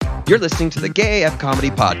You're listening to the Gay AF Comedy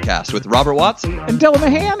Podcast with Robert Watson and Dylan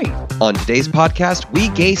Mahoney. On today's podcast, we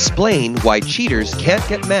gay-splain why cheaters can't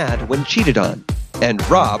get mad when cheated on. And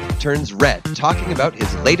Rob turns red talking about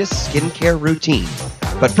his latest skincare routine.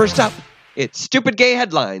 But first up, it's stupid gay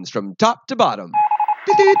headlines from top to bottom.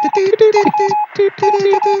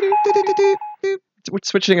 We're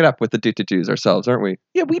switching it up with the do-to-dos ourselves, aren't we?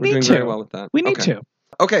 Yeah, we're doing to. Very well with that. We need to.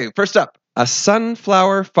 Okay, first up. A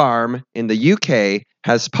sunflower farm in the UK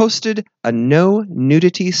has posted a no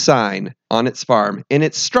nudity sign on its farm in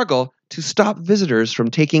its struggle to stop visitors from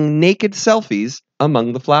taking naked selfies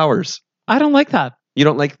among the flowers. I don't like that. You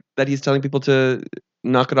don't like that he's telling people to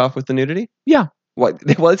knock it off with the nudity? Yeah. What?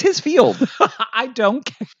 Well, it's his field. I don't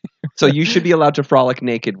care. So you should be allowed to frolic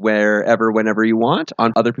naked wherever, whenever you want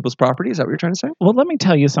on other people's property? Is that what you're trying to say? Well, let me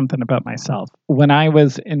tell you something about myself. When I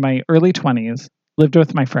was in my early 20s, lived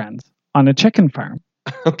with my friends on a chicken farm.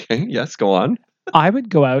 Okay, yes, go on. I would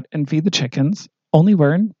go out and feed the chickens, only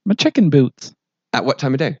wearing my chicken boots. At what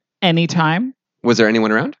time of day? Anytime. Was there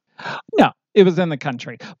anyone around? No, it was in the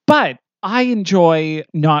country. But I enjoy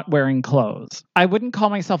not wearing clothes. I wouldn't call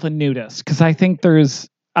myself a nudist because I think there's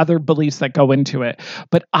other beliefs that go into it.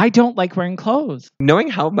 But I don't like wearing clothes. Knowing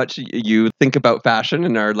how much you think about fashion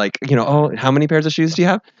and are like, oh, how many pairs of shoes do you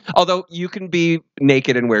have? Although you can be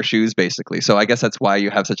naked and wear shoes, basically. So I guess that's why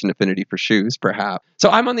you have such an affinity for shoes, perhaps. So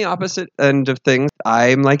I'm on the opposite end of things.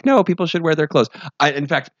 I'm like, no, people should wear their clothes. In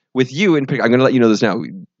fact, with you, I'm going to let you know this now.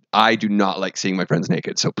 I do not like seeing my friends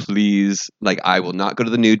naked. So please, I will not go to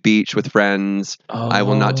the nude beach with friends. Oh. I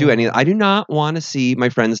will not do any. I do not want to see my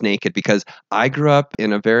friends naked because I grew up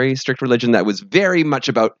in a very strict religion that was very much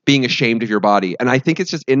about being ashamed of your body. And I think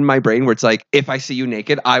it's just in my brain where it's like, if I see you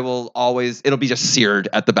naked, it'll be just seared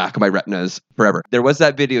at the back of my retinas forever. There was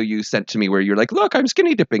that video you sent to me where you're like, look, I'm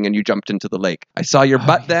skinny dipping and you jumped into the lake. I saw your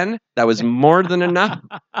butt then. That was more than enough.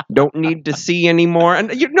 Don't need to see anymore.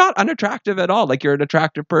 And you're not unattractive at all. You're an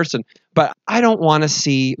attractive person. But I don't want to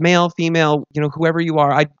see male, female, whoever you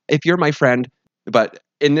are. If you're my friend, but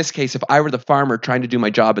in this case, if I were the farmer trying to do my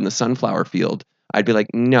job in the sunflower field, I'd be like,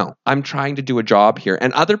 no, I'm trying to do a job here.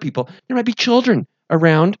 And other people, there might be children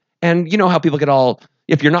around. And you know how people get all,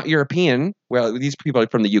 if you're not European, well, these people are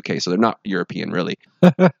from the UK, so they're not European, really.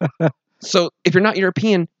 So if you're not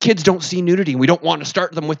European, kids don't see nudity. We don't want to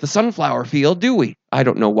start them with the sunflower field, do we? I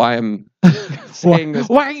don't know why I'm saying this.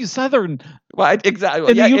 Why are you Southern? Well,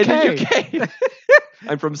 exactly. In the UK. In the UK.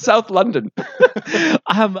 I'm from South London.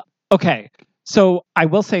 Okay. So I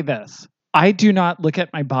will say this. I do not look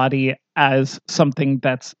at my body as something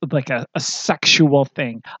that's like a sexual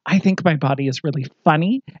thing. I think my body is really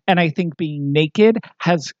funny. And I think being naked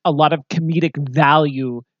has a lot of comedic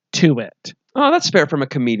value to it. Oh, that's fair from a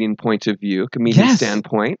comedian point of view,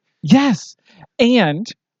 standpoint. Yes. And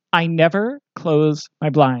I never close my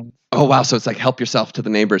blinds. Oh, wow. So it's like help yourself to the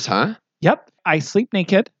neighbors, huh? Yep. I sleep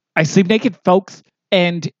naked. I sleep naked, folks.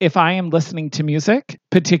 And if I am listening to music,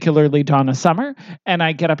 particularly Donna Summer, and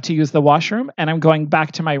I get up to use the washroom and I'm going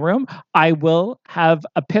back to my room, I will have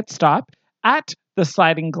a pit stop at the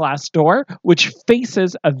sliding glass door, which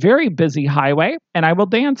faces a very busy highway, and I will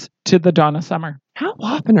dance to the Donna Summer. How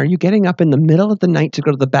often are you getting up in the middle of the night to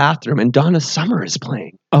go to the bathroom and Donna Summer is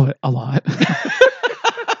playing? Oh, a lot.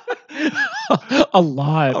 A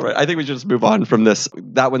lot. All right. I think we should just move on from this.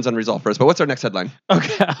 That one's unresolved for us. But what's our next headline?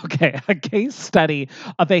 Okay. A case study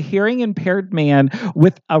of a hearing impaired man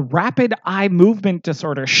with a rapid eye movement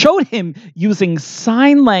disorder showed him using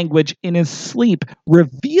sign language in his sleep,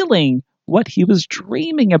 revealing what he was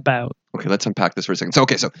dreaming about. Okay, let's unpack this for a second. So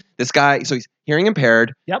this guy, he's hearing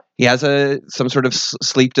impaired. Yep. He has some sort of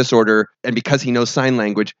sleep disorder, and because he knows sign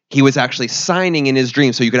language, he was actually signing in his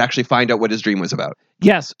dream, so you could actually find out what his dream was about.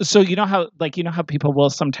 Yes. So you know how people will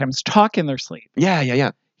sometimes talk in their sleep.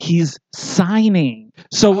 Yeah. He's signing.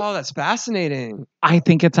 So that's fascinating. I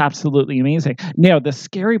think it's absolutely amazing. Now, the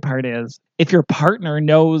scary part is if your partner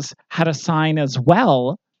knows how to sign as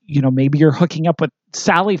well, maybe you're hooking up with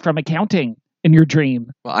Sally from accounting in your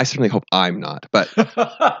dream. Well, I certainly hope I'm not, but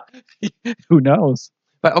who knows?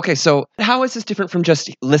 But okay, so how is this different from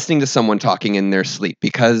just listening to someone talking in their sleep?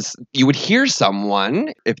 Because you would hear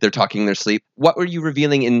someone if they're talking in their sleep. What were you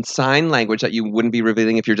revealing in sign language that you wouldn't be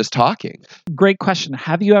revealing if you're just talking? Great question.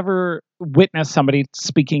 Have you ever witnessed somebody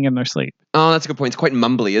speaking in their sleep? Oh, that's a good point. It's quite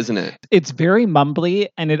mumbly, isn't it? It's very mumbly,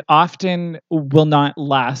 and it often will not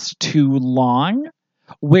last too long.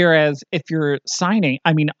 Whereas if you're signing,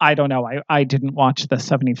 I don't know. I didn't watch the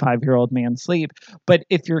 75-year-old man sleep. But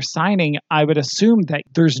if you're signing, I would assume that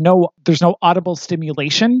there's no audible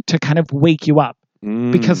stimulation to kind of wake you up.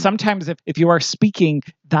 Because sometimes if you are speaking,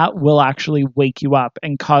 that will actually wake you up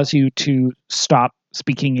and cause you to stop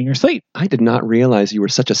speaking in your sleep. I did not realize you were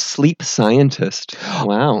such a sleep scientist.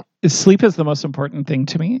 Wow. Sleep is the most important thing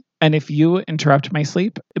to me. And if you interrupt my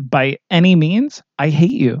sleep by any means, I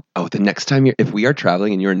hate you. Oh, the next time if we are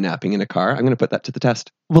traveling and you're napping in a car, I'm going to put that to the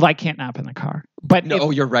test. Well, I can't nap in the car. But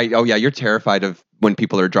no, you're right. Oh, yeah. You're terrified of when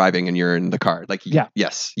people are driving and you're in the car. Like, yeah.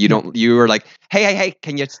 Yes, you don't. You are like, hey,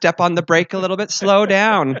 can you step on the brake a little bit? Slow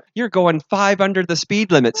down. You're going 5 under the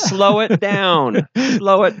speed limit. Slow it down.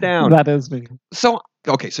 Slow it down. That is me. So,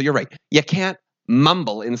 okay. So you're right. You can't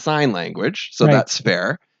mumble in sign language. So Right. That's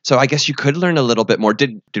fair. So I guess you could learn a little bit more.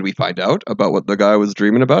 Did we find out about what the guy was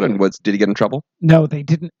dreaming about, and did he get in trouble? No, they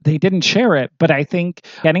didn't. They didn't share it. But I think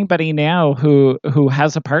anybody now who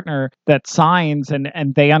has a partner that signs and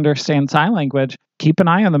they understand sign language, keep an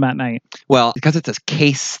eye on them at night. Well, because it's a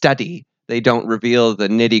case study, they don't reveal the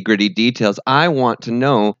nitty-gritty details. I want to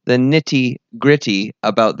know the nitty-gritty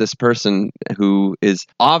about this person who is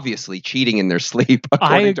obviously cheating in their sleep,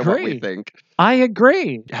 according to what we think. I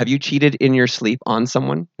agree. Have you cheated in your sleep on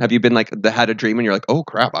someone? Have you been had a dream and you're like, oh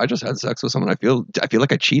crap, I just had sex with someone. I feel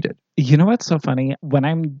like I cheated. You know what's so funny? When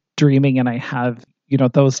I'm dreaming and I have,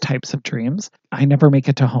 those types of dreams, I never make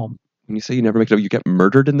it to home. When you say you never make it up, you get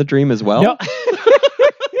murdered in the dream as well? No.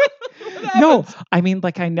 No, I mean,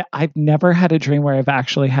 I've never had a dream where I've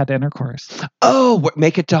actually had intercourse. Oh,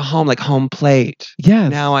 make it to home, like home plate. Yes.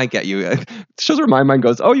 Now I get you. It shows where my mind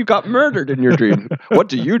goes, oh, you got murdered in your dream. What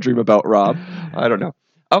do you dream about, Rob? I don't know.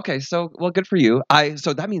 Okay, so, well, good for you.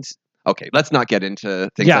 So that means, okay, let's not get into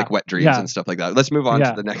things like wet dreams and stuff like that. Let's move on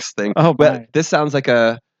to the next thing. Oh, but this sounds like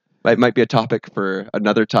it might be a topic for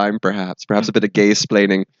another time, perhaps a bit of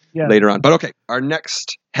gay-splaining later on. But okay, our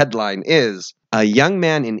next headline is, a young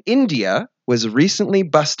man in India was recently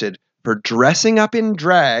busted for dressing up in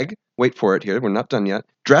drag. Wait for it here. We're not done yet.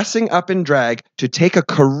 Dressing up in drag to take a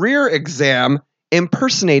career exam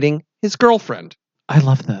impersonating his girlfriend. I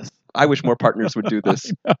love this. I wish more partners would do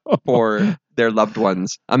this for their loved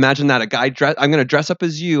ones. Imagine that. A guy, I'm going to dress up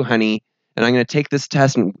as you, honey, and I'm going to take this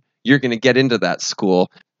test and you're going to get into that school.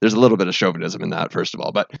 There's a little bit of chauvinism in that, first of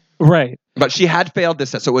all, but right. But she had failed this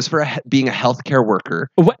test, so it was for being a healthcare worker.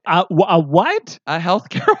 What? What? A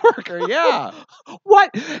healthcare worker, yeah. What?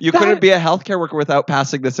 You couldn't be a healthcare worker without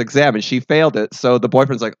passing this exam, and she failed it. So the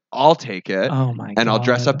boyfriend's like, "I'll take it, oh my and God. I'll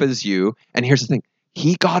dress up as you." And here's the thing: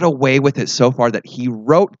 he got away with it so far that he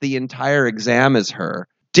wrote the entire exam as her.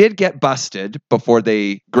 Did get busted before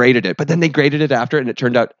they graded it, but then they graded it after, and it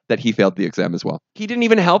turned out that he failed the exam as well. He didn't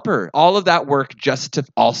even help her. All of that work just to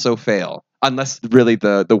also fail. Unless really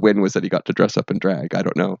the win was that he got to dress up and drag. I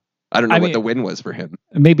don't know. I don't know what the win was for him.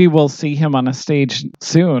 Maybe we'll see him on a stage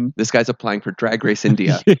soon. This guy's applying for Drag Race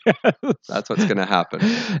India. Yes. That's what's going to happen.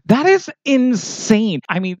 That is insane.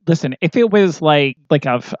 I mean, listen, if it was like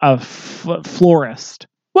a florist,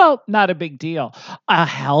 well, not a big deal. A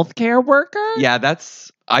healthcare worker? Yeah,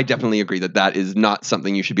 I definitely agree that is not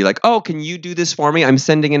something you should be like, oh, can you do this for me? I'm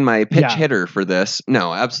sending in my pitch hitter for this.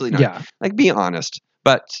 No, absolutely not. Yeah. Like, be honest.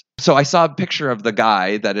 But so I saw a picture of the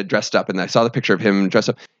guy that had dressed up, and I saw the picture of him dressed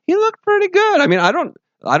up. He looked pretty good. I mean, I don't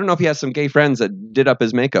know if he has some gay friends that did up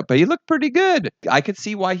his makeup, but he looked pretty good. I could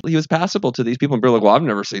see why he was passable to these people and be like, well, I've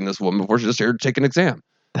never seen this woman before. She's just here to take an exam.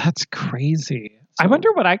 That's crazy. So, I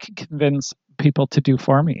wonder what I could convince people to do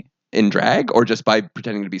for me. In drag or just by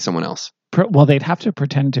pretending to be someone else? Well, they'd have to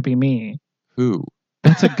pretend to be me. Who?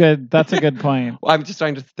 That's a good point. Well, I'm just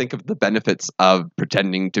trying to think of the benefits of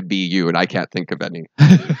pretending to be you, and I can't think of any.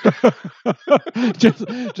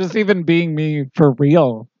 just even being me for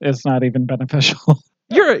real is not even beneficial.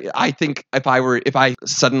 I think if I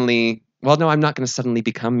suddenly, well, no, I'm not going to suddenly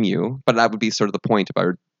become you, but that would be sort of the point if I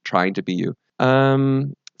were trying to be you.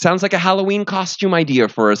 Sounds like a Halloween costume idea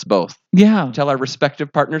for us both. Yeah. Tell our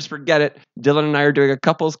respective partners, forget it. Dylan and I are doing a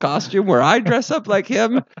couple's costume where I dress up like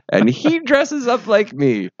him and he dresses up like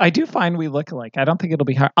me. I do find we look alike. I don't think it'll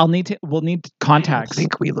be hard. We'll need contacts. I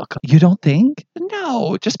think we look alike. You don't think?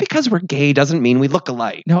 No, just because we're gay doesn't mean we look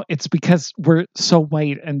alike. No, it's because we're so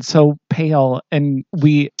white and so pale and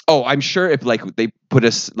we... Oh, I'm sure if they put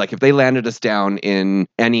us, if they landed us down in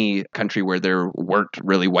any country where there weren't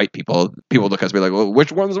really white people would look at us and be like, well,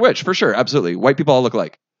 which one's which? For sure, absolutely. White people all look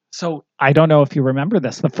alike. So I don't know if you remember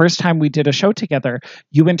this. The first time we did a show together,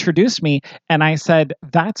 you introduced me and I said,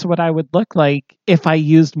 that's what I would look like if I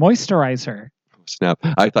used moisturizer. Snap.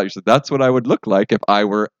 I thought you said that's what I would look like if I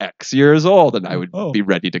were X years old and I would be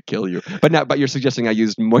ready to kill you. But you're suggesting I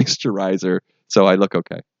used moisturizer, so I look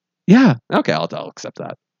okay. Yeah. Okay, I'll accept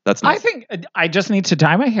that. That's nice. I think I just need to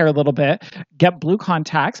dye my hair a little bit, get blue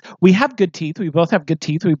contacts. We have good teeth. We both have good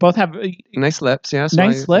teeth. We both have nice lips. Yeah.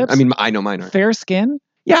 Nice lips. I mean, I know mine are. Fair skin.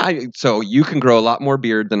 Yeah, so you can grow a lot more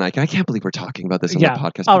beard than I can. I can't believe we're talking about this on the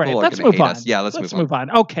podcast. All People right, are let's gonna move hate on. us. Yeah, let's move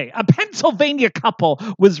on. Okay, a Pennsylvania couple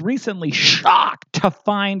was recently shocked to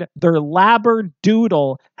find their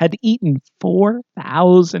Labradoodle had eaten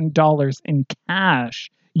 $4,000 in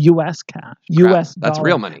cash. U.S. cash. U.S. That's dollar.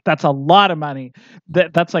 real money. That's a lot of money.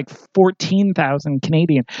 That's like 14,000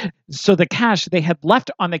 Canadian. So the cash they had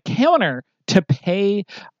left on the counter to pay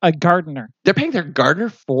a gardener. They're paying their gardener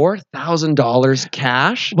 $4,000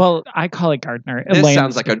 cash? Well, I call it gardener. This Elaine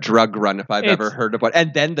sounds like a drug run if I've ever heard of one.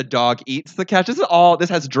 And then the dog eats the cash. This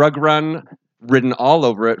has drug run written all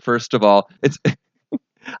over it, first of all. It's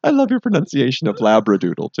I love your pronunciation of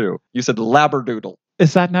Labradoodle too. You said Labradoodle.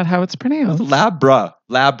 Is that not how it's pronounced?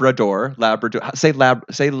 Labrador. Say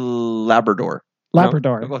Labrador.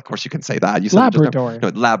 Labrador. No? Well, of course you can say that. You said Labrador.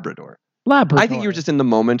 Labrador. Labrador. I think you were just in the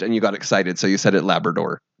moment and you got excited, so you said it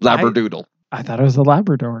Labrador. Labradoodle. I thought it was a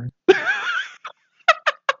Labrador.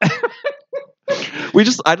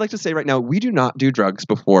 I'd like to say right now, we do not do drugs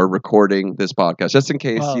before recording this podcast, just in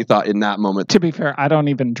case you thought in that moment. To be fair, I don't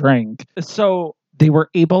even drink. So they were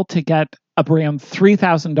able to get around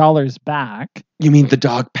 $3,000 back. You mean the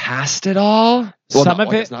dog passed it all? Well, some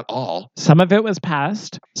of it, not all. Some of it was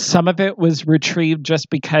passed. Some of it was retrieved just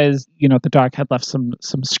because, the dog had left some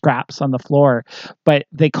scraps on the floor. But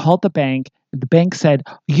they called the bank. The bank said,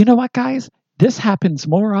 you know what, guys? This happens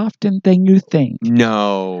more often than you think.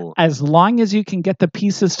 No. As long as you can get the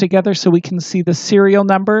pieces together so we can see the serial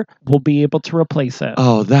number, we'll be able to replace it.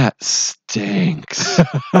 Oh, that stinks.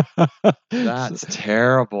 That's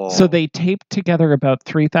terrible. So they taped together about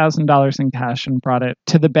 $3,000 in cash and brought it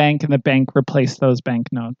to the bank, and the bank replaced those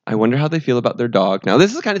banknotes. I wonder how they feel about their dog. Now,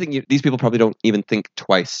 this is the kind of thing these people probably don't even think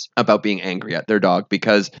twice about being angry at their dog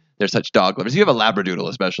because they're such dog lovers. You have a Labradoodle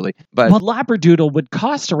especially. But Labradoodle would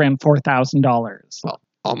cost around $4,000. Well,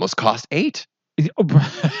 almost cost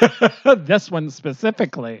 $8,000. This one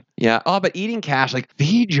specifically. Yeah. Oh, but eating cash,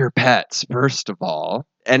 feed your pets, first of all.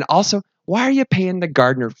 And also, why are you paying the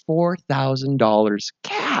gardener $4,000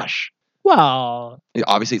 cash? Well,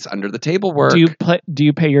 obviously it's under the table work. Do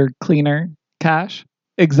you pay your cleaner cash?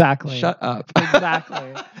 Exactly. Shut up.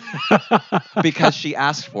 Exactly. Because she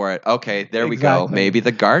asked for it. Okay, there we go. Maybe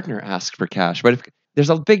the gardener asked for cash. But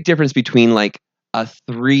there's a big difference between a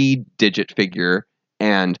 3-digit figure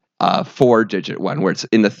and a 4-digit one where it's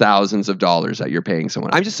in the thousands of dollars that you're paying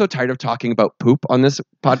someone. I'm just so tired of talking about poop on this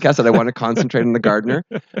podcast that I want to concentrate on the gardener.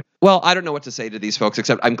 Well, I don't know what to say to these folks,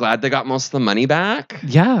 except I'm glad they got most of the money back.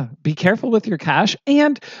 Yeah. Be careful with your cash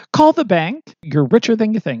and call the bank. You're richer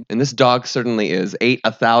than you think. And this dog certainly is.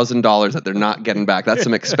 $1,000 that they're not getting back. That's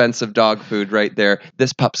some expensive dog food right there.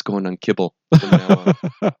 This pup's going on kibble from now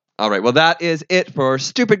on. All right. Well, that is it for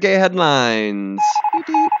Stupid Gay Headlines.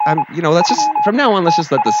 Let's just, from now on, let's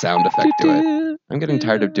just let the sound effect do it. I'm getting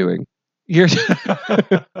tired of doing.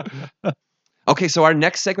 Okay, so our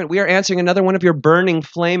next segment, we are answering another one of your burning,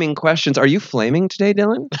 flaming questions. Are you flaming today,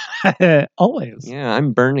 Dylan? Always. Yeah,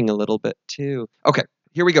 I'm burning a little bit too. Okay,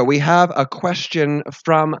 here we go. We have a question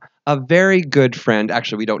from a very good friend.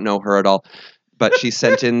 Actually, we don't know her at all, but she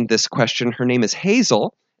sent in this question. Her name is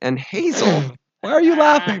Hazel. And Hazel, why are you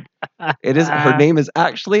laughing? Her name is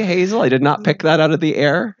actually Hazel. I did not pick that out of the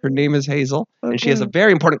air. Her name is Hazel. Okay. And she has a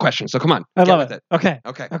very important question. So come on. I love it. Okay.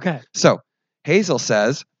 So Hazel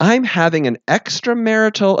says, I'm having an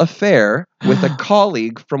extramarital affair with a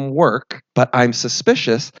colleague from work, but I'm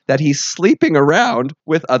suspicious that he's sleeping around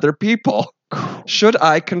with other people. Should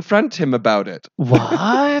I confront him about it?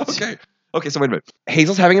 What? Okay, so wait a minute.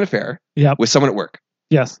 Hazel's having an affair with someone at work.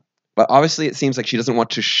 Yes. But obviously it seems like she doesn't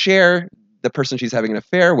want to share the person she's having an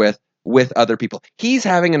affair with other people. He's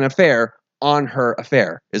having an affair on her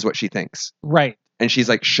affair, is what she thinks. Right. And she's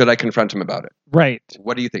like, should I confront him about it? Right.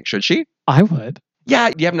 What do you think? Should she? I would.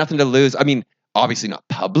 Yeah, you have nothing to lose. I mean, obviously not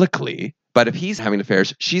publicly, but if he's having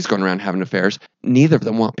affairs, she's going around having affairs. Neither of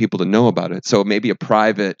them want people to know about it. So maybe a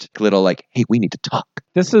private little hey, we need to talk.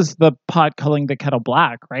 This is the pot calling the kettle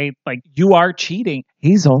black, right? You are cheating.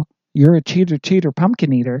 Hazel, you're a cheater,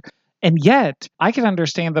 pumpkin eater. And yet, I can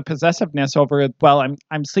understand the possessiveness over,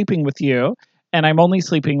 I'm sleeping with you, and I'm only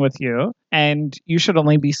sleeping with you, and you should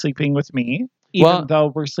only be sleeping with me, even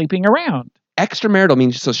though we're sleeping around. Extramarital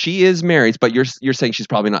means, so she is married, but you're saying she's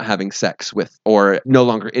probably not having sex with, or no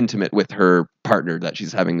longer intimate with her partner that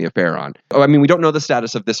she's having the affair on. Oh, I mean, we don't know the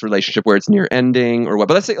status of this relationship, where it's near ending or what,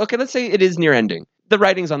 but let's say it is near ending. The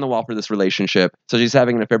writing's on the wall for this relationship, so she's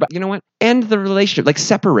having an affair. But you know what? End the relationship.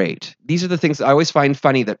 Separate. These are the things I always find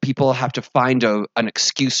funny, that people have to find an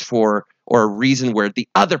excuse for, or a reason where the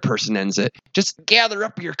other person ends it. Just gather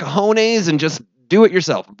up your cojones and just do it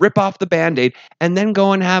yourself. Rip off the Band-Aid and then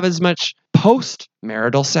go and have as much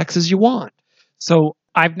post-marital sex as you want. So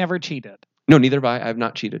I've never cheated. No, neither have I. I've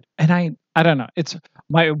not cheated. And I don't know. It's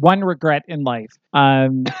my one regret in life.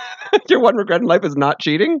 Your one regret in life is not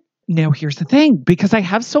cheating? Now, here's the thing, because I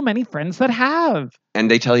have so many friends that have. And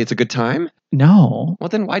they tell you it's a good time? No. Well,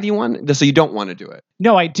 then why do you want it? So you don't want to do it?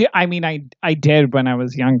 No, I did. I mean, I did when I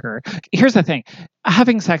was younger. Here's the thing.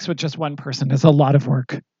 Having sex with just one person is a lot of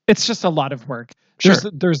work. It's just a lot of work. Sure.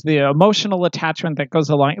 There's the emotional attachment that goes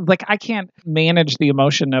along. Like, I can't manage the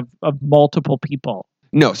emotion of multiple people.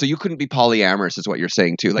 No, so you couldn't be polyamorous is what you're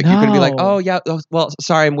saying too. Like you couldn't be like, oh yeah, well,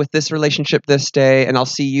 sorry, I'm with this relationship this day and I'll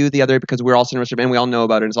see you the other because we're also in a relationship and we all know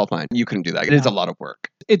about it and it's all fine. You couldn't do that. It is a lot of work.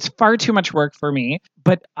 It's far too much work for me,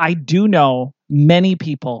 but I do know many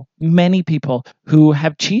people who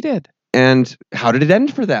have cheated. And how did it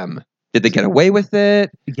end for them? Did they get away with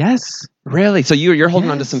it? Yes. Really? So you're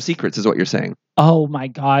holding on to some secrets is what you're saying. Oh my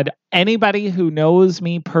God. Anybody who knows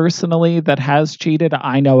me personally that has cheated,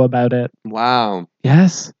 I know about it. Wow.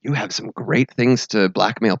 Yes. You have some great things to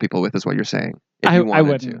blackmail people with is what you're saying. I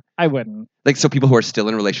wouldn't. Like, so people who are still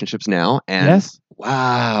in relationships now and... Yes.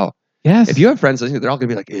 Wow. Yes. If you have friends listening, they're all going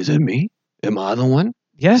to be like, is it me? Am I the one?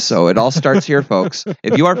 Yes. So it all starts here, folks.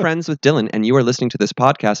 If you are friends with Dylan and you are listening to this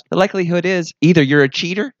podcast, the likelihood is either you're a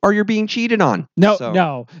cheater or you're being cheated on.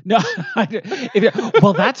 No.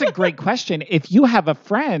 Well, that's a great question. If you have a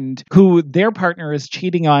friend who their partner is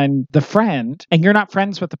cheating on the friend and you're not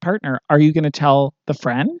friends with the partner, are you going to tell the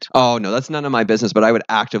friend? Oh, no, that's none of my business, but I would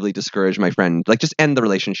actively discourage my friend. Like, just end the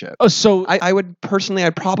relationship. Oh, so I would personally,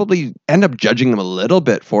 I'd probably end up judging them a little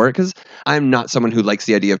bit for it because I'm not someone who likes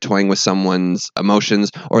the idea of toying with someone's emotions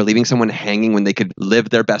or leaving someone hanging when they could live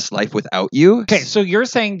their best life without you. Okay, so you're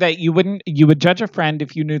saying that you would judge a friend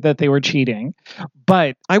if you knew that they were cheating,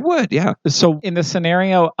 but I would, yeah. So in the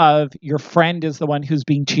scenario of your friend is the one who's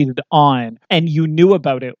being cheated on and you knew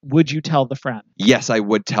about it, would you tell the friend? Yes, I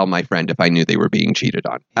would tell my friend if I knew they were being cheated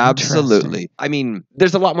on. Absolutely. I mean,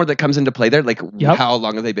 there's a lot more that comes into play there. Like, how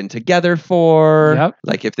long have they been together for? Yep.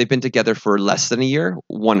 Like, if they've been together for less than a year,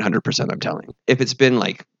 100% I'm telling. If it's been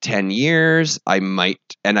like 10 years, I might,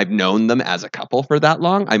 and I've known them as a couple for that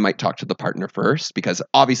long, I might talk to the partner first because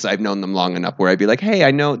obviously I've known them long enough where I'd be like, hey,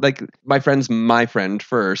 I know, like, my friend's my friend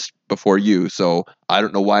first before you, so I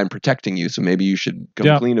don't know why I'm protecting you, so maybe you should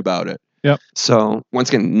come clean about it. Yep. So once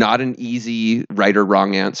again, not an easy right or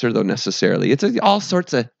wrong answer, though necessarily. It's all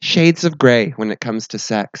sorts of shades of gray when it comes to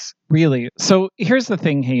sex. Really? So here's the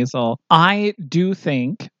thing, Hazel. I do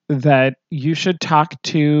think that you should talk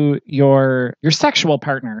to your sexual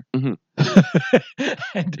partner. Mm-hmm.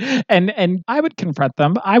 and I would confront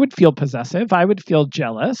them. I would feel possessive. I would feel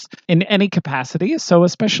jealous in any capacity. So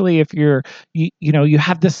especially if you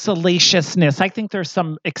have the salaciousness. I think there's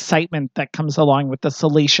some excitement that comes along with the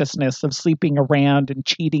salaciousness of sleeping around and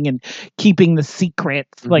cheating and keeping the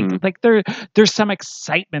secrets. Mm-hmm. Like there's some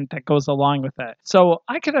excitement that goes along with it. So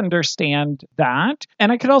I could understand that,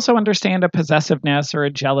 and I could also understand a possessiveness or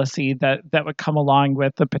a jealousy that would come along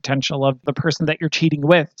with the potential of the person that you're cheating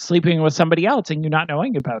with sleeping with somebody else and you not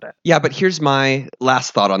knowing about it. Yeah, but here's my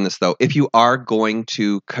last thought on this, though. If you are going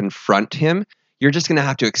to confront him, you're just going to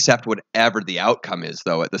have to accept whatever the outcome is,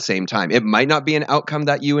 though, at the same time. It might not be an outcome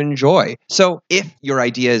that you enjoy. So if your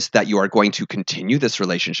idea is that you are going to continue this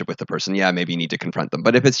relationship with the person, yeah, maybe you need to confront them.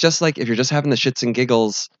 But if it's just like, if you're just having the shits and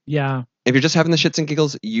giggles,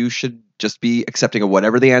 you should just be accepting of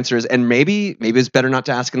whatever the answer is. And maybe it's better not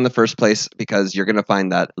to ask in the first place because you're going to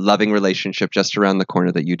find that loving relationship just around the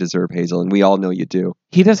corner that you deserve, Hazel. And we all know you do.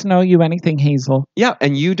 He doesn't owe you anything, Hazel. Yeah,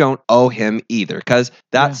 and you don't owe him either because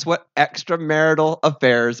that's what extramarital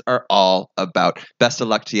affairs are all about. Best of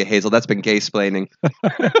luck to you, Hazel. That's been gay-splaining.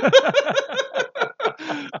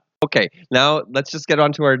 Okay, now let's just get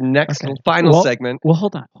on to our next and final segment. Well,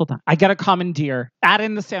 hold on. I got to commandeer. Add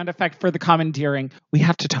in the sound effect for the commandeering. We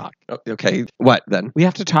have to talk. Okay, what then? We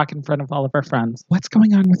have to talk in front of all of our friends. What's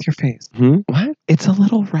going on with your face? What? It's a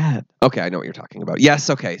little red. Okay, I know what you're talking about. Yes,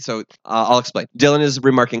 okay, so I'll explain. Dylan is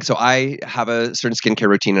remarking, so I have a certain skincare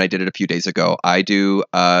routine, and I did it a few days ago. I do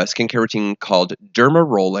a skincare routine called derma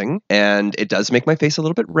rolling, and it does make my face a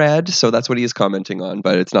little bit red, so that's what he is commenting on,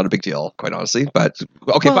 but it's not a big deal, quite honestly. But,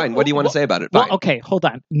 okay, fine. What do you want to say about it? Fine. Well, okay, hold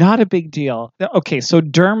on. Not a big deal. Okay, so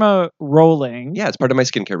derma rolling. Yeah, it's part of my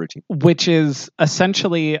skincare routine. Which is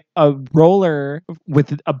essentially a roller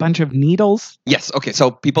with a bunch of needles. Yes, okay,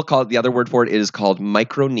 so people call it, the other word for it is called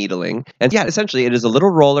microneedling. And yeah, essentially it is a little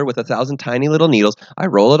roller with 1,000 tiny little needles. I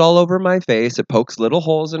roll it all over my face. It pokes little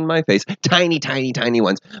holes in my face. Tiny, tiny, tiny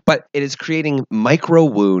ones. But it is creating micro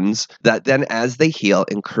wounds that then as they heal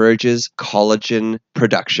encourages collagen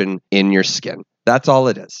production in your skin. That's all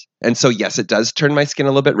it is. And so, yes, it does turn my skin a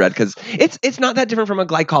little bit red because it's not that different from a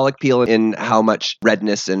glycolic peel in how much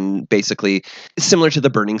redness and basically similar to the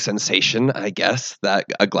burning sensation, I guess, that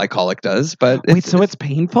a glycolic does. But Wait, so it's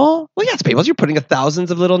painful? Well, yeah, it's painful. You're putting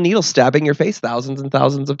thousands of little needles stabbing your face thousands and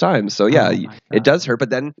thousands of times. So yeah, it does hurt. But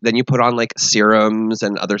then you put on like serums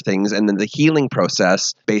and other things, and then the healing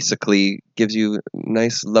process basically gives you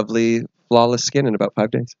nice, lovely, flawless skin in about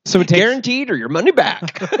 5 days. So it's guaranteed, or your money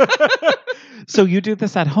back. So you do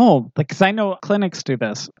this at home? Like, because I know clinics do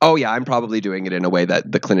this. Oh yeah, I'm probably doing it in a way that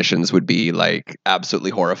the clinicians would be like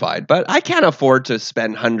absolutely horrified. But I can't afford to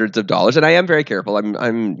spend hundreds of dollars, and I am very careful.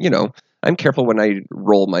 I'm careful when I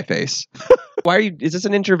roll my face. Is this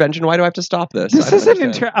an intervention? Why do I have to stop this? This is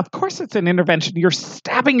of course it's an intervention. You're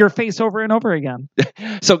stabbing your face over and over again.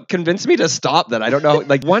 So convince me to stop that. I don't know.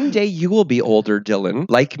 Like one day you will be older, Dylan,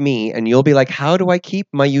 like me, and you'll be like, how do I keep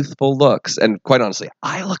my youthful looks? And quite honestly,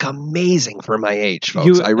 I look amazing for my age,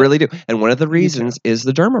 folks. I really do. And one of the reasons is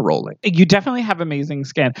the derma rolling. You definitely have amazing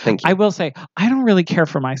skin. Thank you. I will say, I don't really care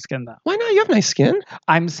for my skin though. Why not? You have nice skin.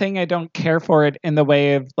 I'm saying I don't care for it in the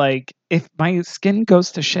way of like, if my skin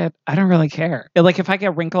goes to shit, I don't really care. Like if I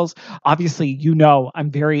get wrinkles, obviously,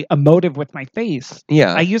 I'm very emotive with my face.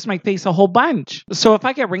 Yeah. I use my face a whole bunch. So if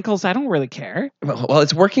I get wrinkles, I don't really care. Well,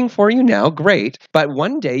 it's working for you now. Great. But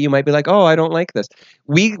one day you might be like, oh, I don't like this.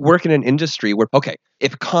 We work in an industry where, okay,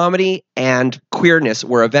 if comedy and queerness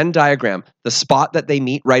were a Venn diagram, the spot that they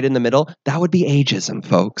meet right in the middle, that would be ageism,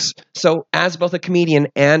 folks. So as both a comedian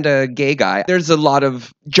and a gay guy, there's a lot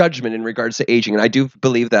of judgment in regards to aging. And I do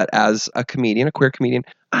believe that as a comedian, a queer comedian,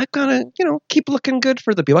 I gotta, keep looking good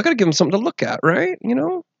for the people. I gotta give them something to look at, right?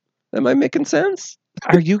 Am I making sense?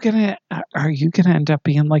 Are you gonna end up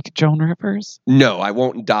being like Joan Rivers? No, I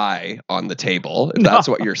won't die on the table, if that's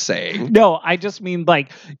what you're saying. No, I just mean like,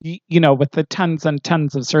 with the tons and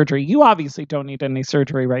tons of surgery, you obviously don't need any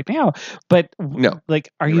surgery right now. But no, like,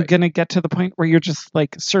 are you going to get to the point where you're just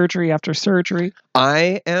like surgery after surgery?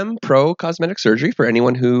 I am pro cosmetic surgery for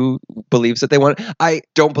anyone who believes that they want it. I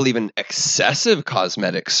don't believe in excessive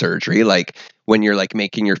cosmetic surgery, like when you're like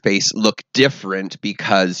making your face look different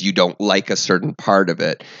because you don't like a certain part of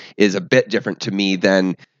it, is a bit different to me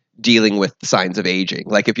than dealing with signs of aging.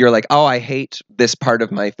 Like if you're like, oh, I hate this part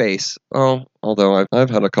of my face. Oh, although I've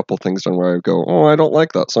had a couple things done where I go, oh, I don't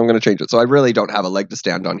like that, so I'm going to change it. So I really don't have a leg to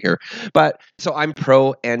stand on here. But so I'm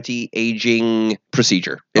pro anti-aging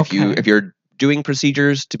procedure. If you're doing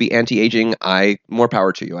procedures to be anti-aging, more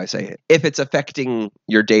power to you, I say. If it's affecting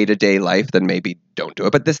your day-to-day life, then maybe don't do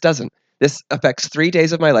it. But this doesn't. This affects 3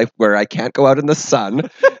 days of my life where I can't go out in the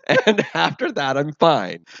sun. And after that, I'm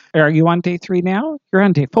fine. Are you on day 3 now? You're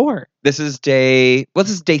on day 4. This is day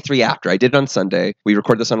 3 after. I did it on Sunday. We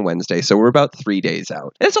record this on Wednesday. So we're about 3 days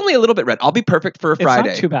out. And it's only a little bit red. I'll be perfect for Friday.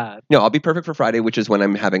 It's not too bad. No, I'll be perfect for Friday, which is when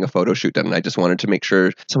I'm having a photo shoot done. And I just wanted to make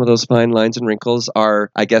sure some of those fine lines and wrinkles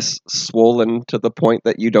are, I guess, swollen to the point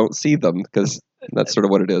that you don't see them, because that's sort of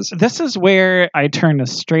what it is. This is where I turn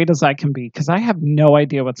as straight as I can be, because I have no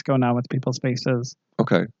idea what's going on with people's faces.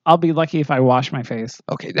 Okay. I'll be lucky if I wash my face.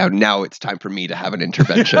 Okay, now it's time for me to have an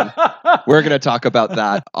intervention. We're going to talk about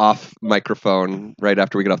that off microphone right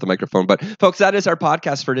after we get off the microphone. But folks, that is our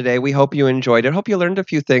podcast for today. We hope you enjoyed it. Hope you learned a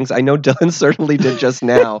few things. I know Dylan certainly did just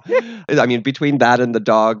now. I mean, between that and the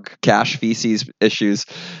dog cash feces issues,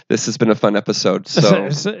 this has been a fun episode. So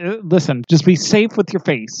listen, just be safe with your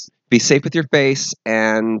face. Be safe with your face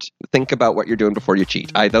and think about what you're doing before you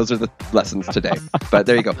cheat. Those are the lessons today. But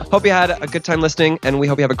there you go. Hope you had a good time listening, and we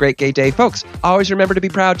hope you have a great gay day. Folks, always remember to be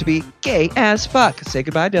proud to be gay as fuck. Say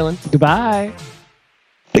goodbye, Dylan. Goodbye.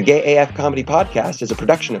 The Gay AF Comedy Podcast is a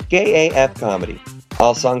production of Gay AF Comedy.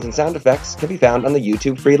 All songs and sound effects can be found on the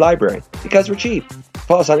YouTube free library, because we're cheap.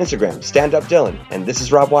 Follow us on Instagram, Stand Up Dylan, and this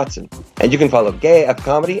is Rob Watson. And you can follow Gay AF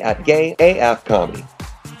Comedy at Gay AF Comedy.